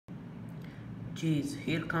Geez,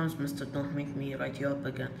 here comes Mr. Don't Make Me Write You Up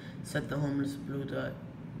Again, said the homeless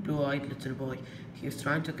blue-eyed little boy. He was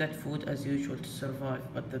trying to get food as usual to survive,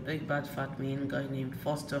 but the big bad fat mean guy named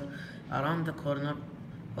Foster around the corner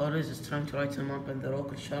always is trying to write him up in the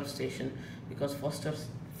local sheriff station because Foster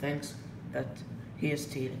thinks that he is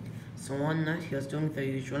stealing. So one night he was doing the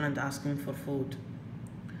usual and asking for food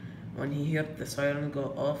when he heard the siren go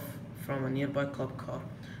off from a nearby cop car.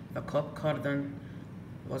 The cop car then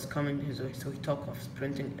was coming his way, so he took off,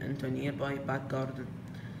 sprinting into a nearby back garden.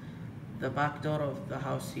 The back door of the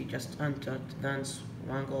house he just entered then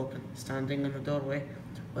swung open. Standing in the doorway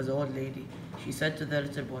was an old lady. She said to the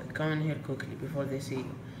little boy, "Come in here quickly before they see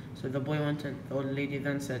you." So the boy went in. The old lady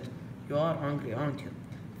then said, "You are hungry, aren't you?"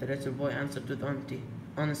 The little boy answered with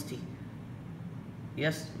honesty.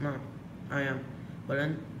 "Yes, ma'am, I am."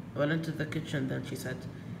 Well into the kitchen then, she said.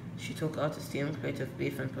 She took out a steaming plate of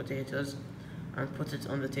beef and potatoes and put it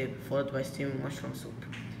on the table, followed by steaming mushroom soup.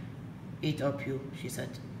 "Eat up, you," she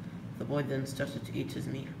said. The boy then started to eat his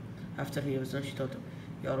meal. After he was done, she told him,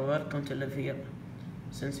 "You are welcome to live here,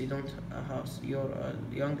 since you don't have a house. You're a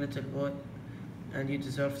young little boy, and you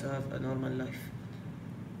deserve to have a normal life."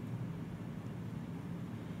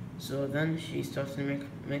 So then she started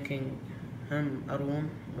making him a room,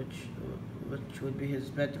 which would be his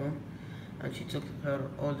bedroom, and she took her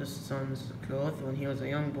oldest son's clothes when he was a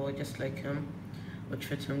young boy, just like him, which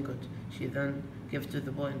fit him good. She then gave it to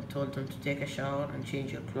the boy and told him to take a shower and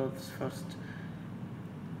change your clothes first.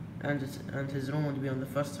 And his room would be on the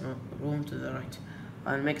first room to the right.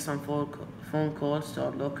 "I'll make some phone calls to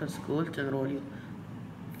our local school to enroll you."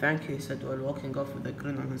 "Thank you," he said while walking off with a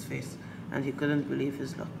grin on his face, and he couldn't believe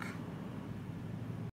his luck.